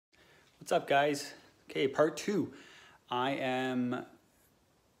What's up, guys? Okay, part 2. I am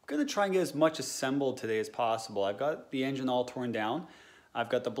gonna try and get as much assembled today as possible. I've got the engine all torn down. I've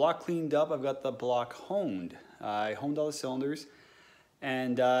got the block cleaned up. I've got the block honed. I honed all the cylinders.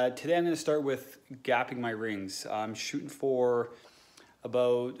 And today I'm gonna start with gapping my rings. I'm shooting for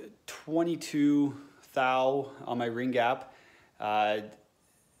about 22 thou on my ring gap. I'll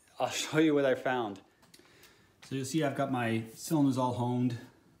show you what I found. So you'll see I've got my cylinders all honed.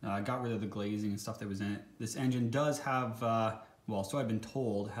 I got rid of the glazing and stuff that was in it. This engine does have, well, so I've been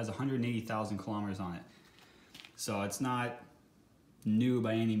told, has 180,000 kilometers on it. So it's not new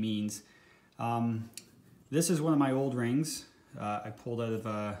by any means. This is one of my old rings. I pulled out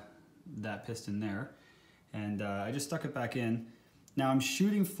of that piston there. And I just stuck it back in. Now I'm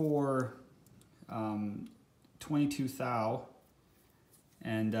shooting for 22 thou.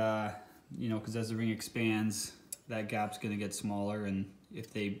 And, you know, because as the ring expands, that gap's going to get smaller, and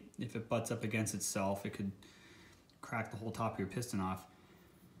if it butts up against itself, it could crack the whole top of your piston off.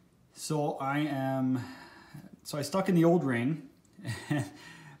 So I stuck in the old ring,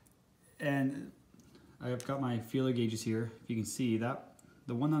 and I've got my feeler gauges here. If you can see that,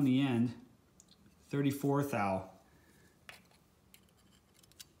 the one on the end, 34 thou.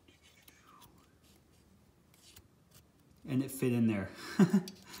 And it fit in there.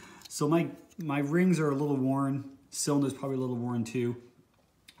 So my rings are a little worn. Cylinder's probably a little worn too.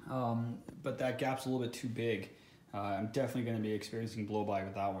 But that gap's a little bit too big. I'm definitely going to be experiencing blow-by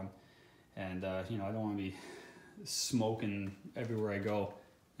with that one. And you know, I don't want to be smoking everywhere I go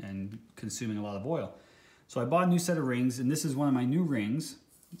and consuming a lot of oil. So I bought a new set of rings, and this is one of my new rings.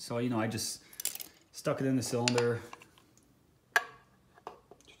 So, you know, I just stuck it in the cylinder.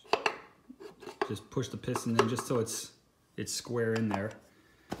 Just push the piston in just so it's square in there.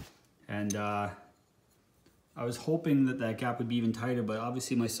 And I was hoping that gap would be even tighter, but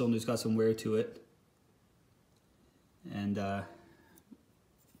obviously my cylinder's got some wear to it. And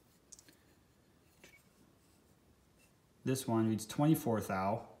this one reads 24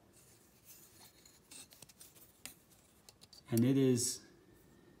 thou. And it's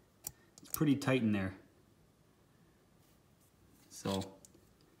pretty tight in there. So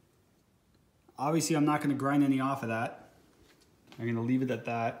obviously I'm not going to grind any off of that. I'm going to leave it at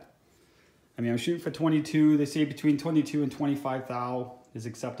that. I mean, I'm shooting for 22. They say between 22 and 25 thou is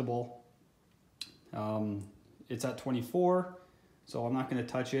acceptable. It's at 24, so I'm not going to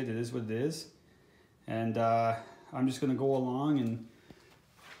touch it. It is what it is. And I'm just going to go along and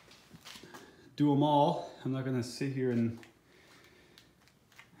do them all. I'm not going to sit here and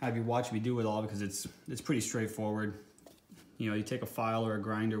have you watch me do it all, because it's pretty straightforward. You know, you take a file or a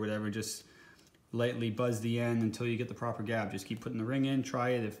grinder or whatever, just lightly buzz the end until you get the proper gap. Just keep putting the ring in, try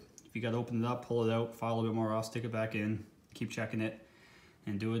it. If you got to open it up, pull it out, file a bit more off, stick it back in, keep checking it,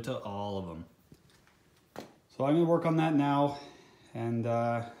 and do it to all of them. So I'm going to work on that now, and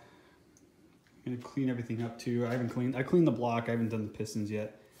I'm going to clean everything up too. I cleaned the block, I haven't done the pistons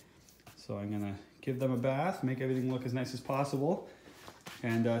yet. So I'm going to give them a bath, make everything look as nice as possible,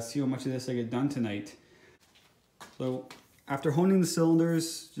 and see how much of this I get done tonight. So after honing the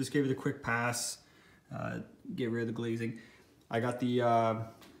cylinders, just gave it a quick pass, get rid of the glazing. I got the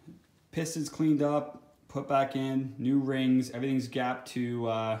pistons cleaned up, put back in, new rings, everything's gapped to,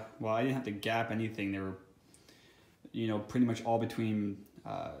 well, I didn't have to gap anything. They were, you know, pretty much all between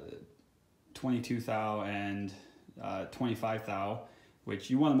 22 thou and 25 thou, which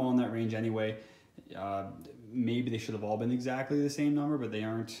you want them all in that range anyway. Maybe they should have all been exactly the same number, but they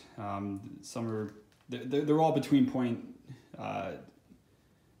aren't. Some are, they're all between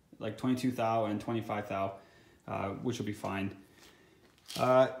like 22 thou and 25 thou, which will be fine.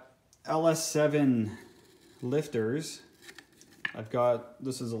 LS7 lifters,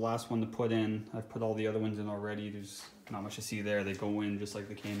 this is the last one to put in. I've put all the other ones in already. There's not much to see there. They go in just like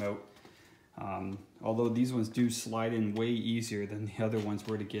they came out. Although these ones do slide in way easier than the other ones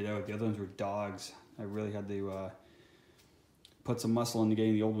were to get out. The other ones were dogs. I really had to put some muscle into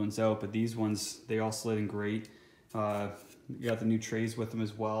getting the old ones out, but these ones, they all slid in great. You got the new trays with them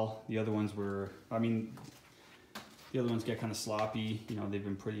as well. The other ones were, I mean, the other ones get kind of sloppy. You know, they've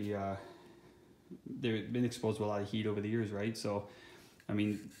been pretty, they've been exposed to a lot of heat over the years, right? So, I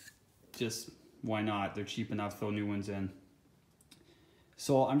mean, just why not? They're cheap enough, throw new ones in.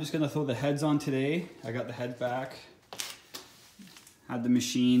 So I'm just gonna throw the heads on today. I got the head back, had them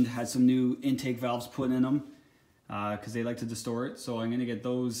machined, had some new intake valves put in them because they like to distort. So I'm gonna get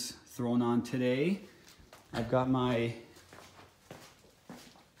those thrown on today. I've got my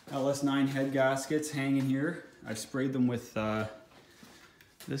LS9 head gaskets hanging here. I've sprayed them with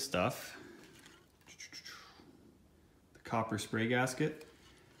this stuff, the copper spray gasket.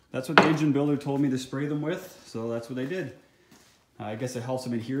 that's what the engine builder told me to spray them with, so that's what I did. I guess it helps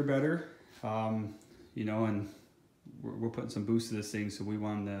them adhere better, you know, and we're putting some boost to this thing, so we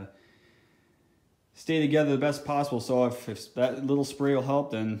want them to stay together the best possible. So if that little spray will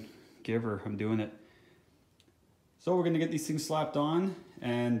help, then give her, I'm doing it. So we're gonna get these things slapped on,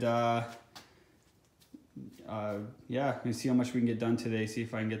 and yeah, we'll see how much we can get done today, see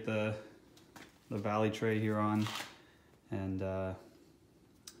if I can get the valley tray here on, and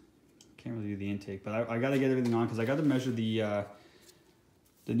can't really do the intake, but I gotta get everything on because I gotta measure the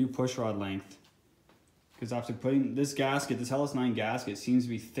new push rod length, because after putting this gasket, this LS9 gasket seems to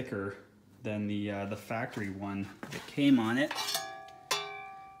be thicker than the factory one that came on it.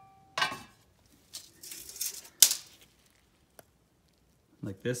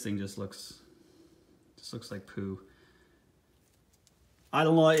 Like this thing just looks like poo. I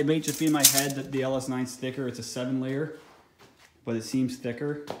don't know, it may just be in my head that the LS9's thicker. It's a 7-layer, but it seems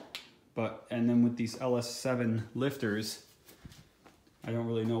thicker. And then with these LS7 lifters, I don't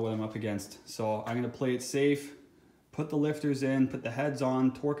really know what I'm up against. So I'm gonna play it safe, put the lifters in, put the heads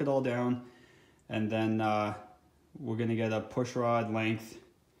on, torque it all down, and then we're gonna get a push rod length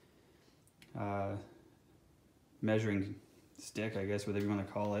measuring stick, I guess, whatever you want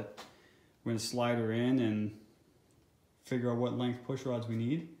to call it. We're gonna slide her in and figure out what length push rods we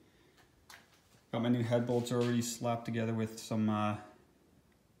need. Got my new head bolts already slapped together with some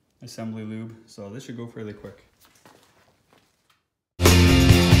assembly lube, so this should go fairly quick.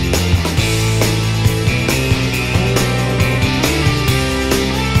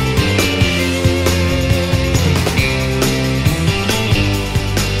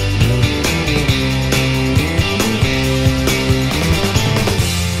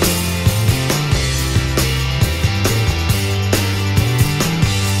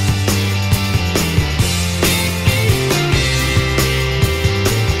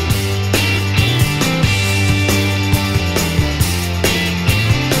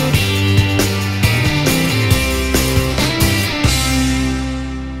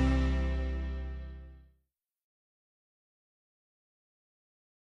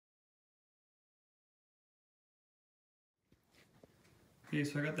 Okay,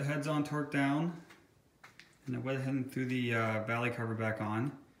 so I got the heads on torqued down, and I went ahead and threw the valley cover back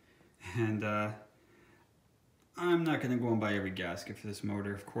on, and I'm not going to go and buy every gasket for this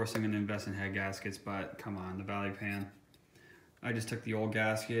motor. Of course I'm going to invest in head gaskets, but come on, the valley pan. I just took the old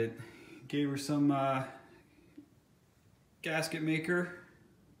gasket, gave her some gasket maker,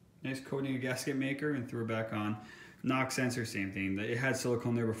 nice coating of gasket maker, and threw her back on. Knock sensor, same thing. It had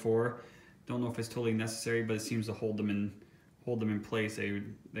silicone there before. Don't know if it's totally necessary, but it seems to hold them in place.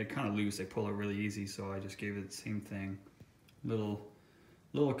 They're kind of loose, they pull it really easy, so I just gave it the same thing. Little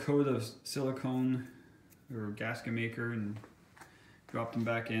coat of silicone or gasket maker and dropped them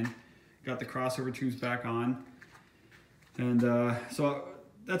back in. Got the crossover tubes back on, and so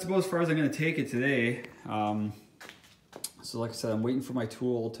that's about as far as I'm going to take it today. So like I said, I'm waiting for my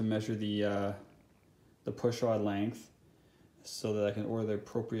tool to measure the push rod length so that I can order the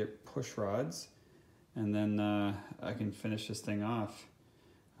appropriate push rods, and then I can finish this thing off.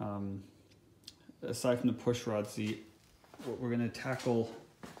 Aside from the push rods, what we're going to tackle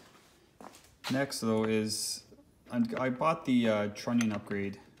next though is, I bought the Trunnion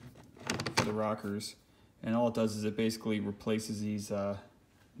Upgrade for the rockers, and all it does is it basically replaces these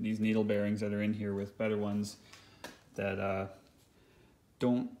needle bearings that are in here with better ones that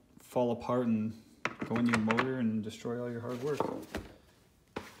don't fall apart and go into your motor and destroy all your hard work.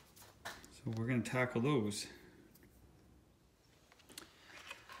 So we're going to tackle those.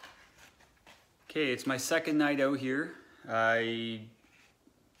 Okay, it's my second night out here. I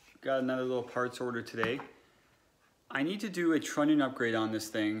got another little parts order today. I need to do a trunnion upgrade on this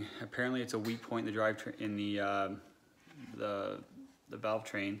thing. Apparently it's a weak point in the drive in the valve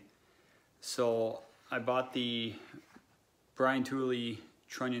train. So I bought the Brian Tooley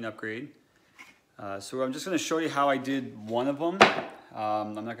Trunnion Upgrade. So I'm just going to show you how I did one of them.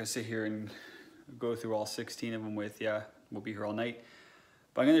 I'm not going to sit here and go through all 16 of them with you. We'll be here all night.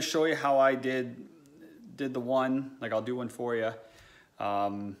 But I'm going to show you how I did the one. Like, I'll do one for you.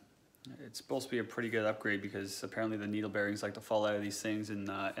 It's supposed to be a pretty good upgrade because apparently the needle bearings like to fall out of these things and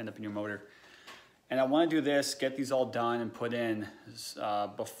end up in your motor. And I want to do this, get these all done and put in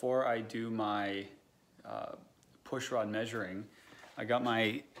before I do my push rod measuring. I got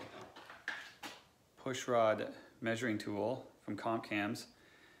my push rod measuring tool from Comp Cams,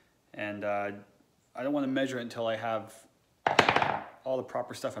 and I don't want to measure it until I have all the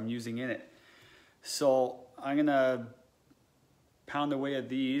proper stuff I'm using in it. So I'm gonna pound away at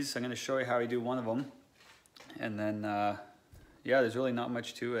these. I'm gonna show you how I do one of them, and then yeah, there's really not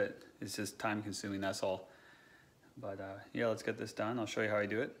much to it. It's just time consuming, that's all. But yeah, let's get this done. I'll show you how I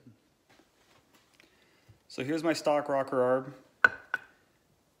do it. So here's my stock Rocker Arb.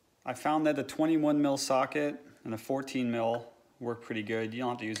 I found that the 21 mil socket and a 14 mil work pretty good. You don't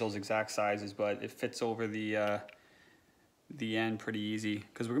have to use those exact sizes, but it fits over the end pretty easy,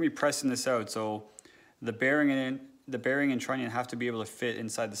 because we're gonna be pressing this out. So the bearing and trunnion have to be able to fit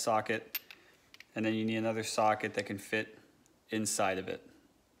inside the socket, and then you need another socket that can fit inside of it,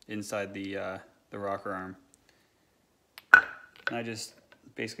 inside the rocker arm. And I just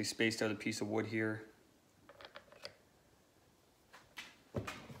basically spaced out a piece of wood here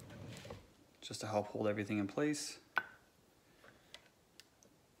just to help hold everything in place.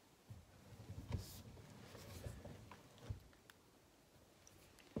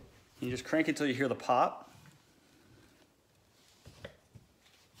 You just crank it till you hear the pop.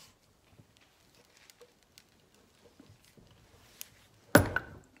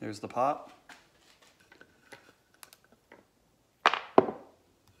 There's the pop.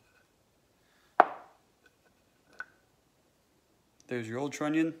 There's your old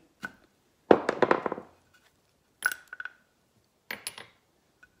trunnion.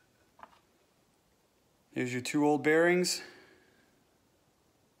 There's your two old bearings.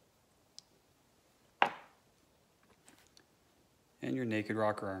 And your naked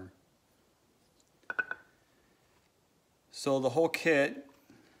rocker arm. So the whole kit,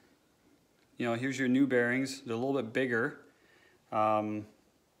 you know, here's your new bearings. They're a little bit bigger. Comes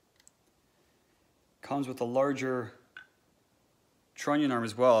with a larger trunnion arm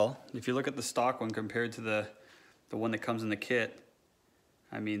as well. If you look at the stock one compared to the one that comes in the kit,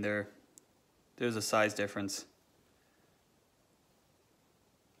 I mean, there's a size difference.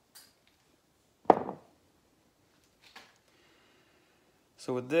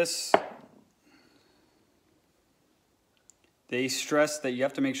 So with this, they stress that you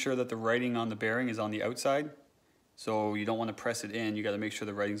have to make sure that the writing on the bearing is on the outside. So you don't want to press it in, you got to make sure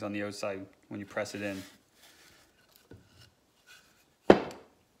the writing's on the outside when you press it in.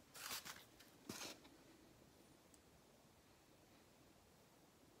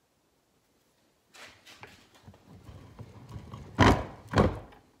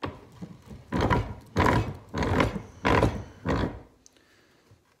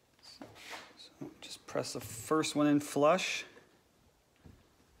 Press the first one in flush.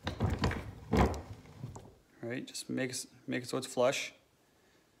 All right, just make it so it's flush.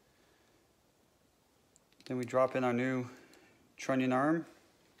 Then we drop in our new trunnion arm.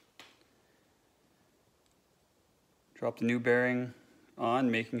 Drop the new bearing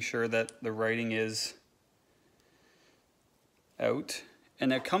on, making sure that the writing is out.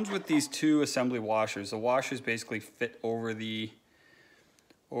 And it comes with these two assembly washers. The washers basically fit over the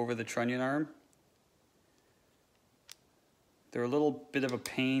trunnion arm. They're a little bit of a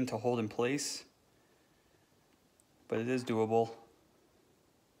pain to hold in place, but it is doable.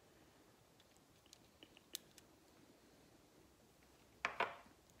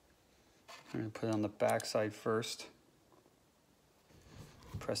 I'm going to put it on the back side first.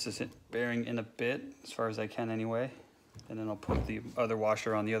 Press this bearing in a bit, as far as I can anyway, and then I'll put the other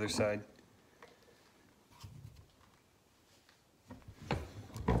washer on the other side.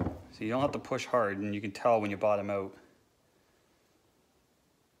 So you don't have to push hard, and you can tell when you bottom out.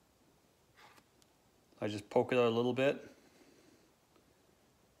 I just poke it out a little bit.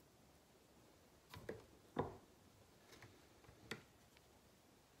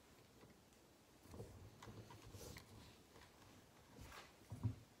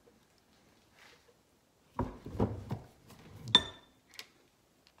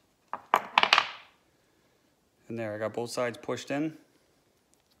 And there, I got both sides pushed in.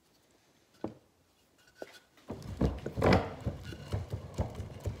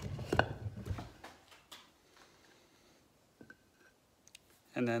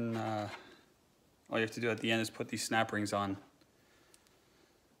 And then all you have to do at the end is put these snap rings on.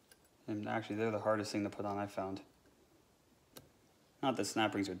 And actually, they're the hardest thing to put on, I found. Not that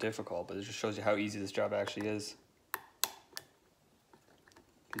snap rings are difficult, but it just shows you how easy this job actually is.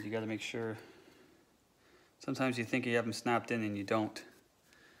 Because you got to make sure. Sometimes you think you have them snapped in and you don't.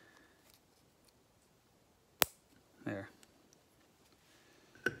 There.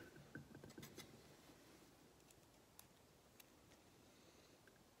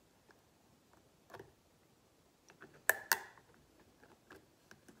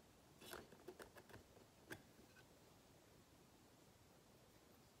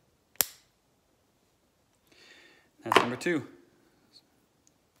 That's number 2.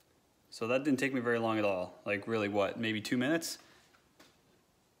 So that didn't take me very long at all. Like really what, maybe 2 minutes?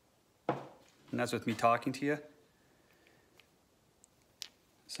 And that's with me talking to you.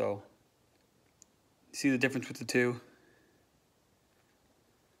 So, see the difference with the two?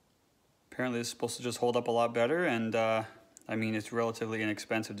 Apparently it's supposed to just hold up a lot better, and I mean, it's relatively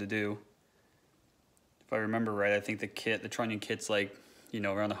inexpensive to do. If I remember right, I think the Trunnion kit's like, you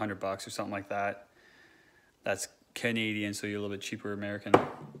know, around $100 or something like that. That's Canadian, so you're a little bit cheaper American.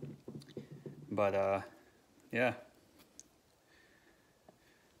 But yeah.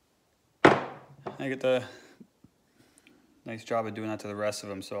 I get the nice job of doing that to the rest of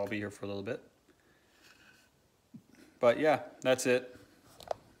them, so I'll be here for a little bit. But yeah, that's it.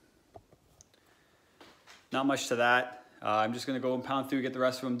 Not much to that. I'm just gonna go and pound through, get the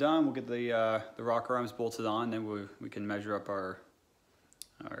rest of them done. We'll get the rocker arms bolted on, then we can measure up our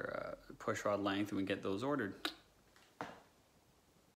push rod length and we get those ordered.